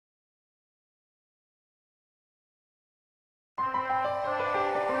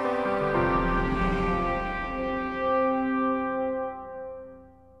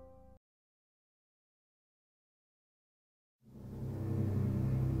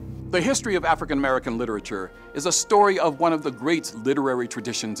The history of African American literature is a story of one of the great literary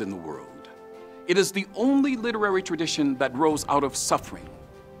traditions in the world. It is the only literary tradition that rose out of suffering,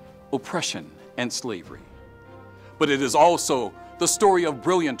 oppression, and slavery. But it is also the story of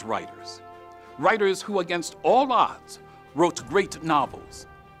brilliant writers, writers who, against all odds, wrote great novels,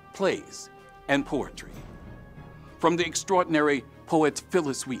 plays, and poetry. From the extraordinary poet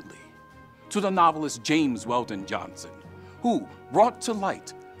Phyllis Wheatley to the novelist James Weldon Johnson, who brought to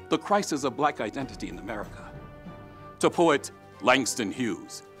light the crisis of Black identity in America, to poet Langston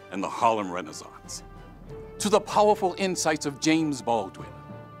Hughes and the Harlem Renaissance, to the powerful insights of James Baldwin,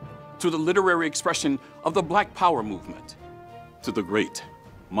 to the literary expression of the Black Power movement, to the great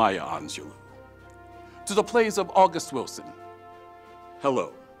Maya Angelou, to the plays of August Wilson.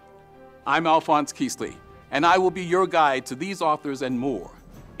 Hello, I'm Alphonse Keasley, and I will be your guide to these authors and more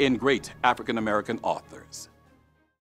in Great African American Authors.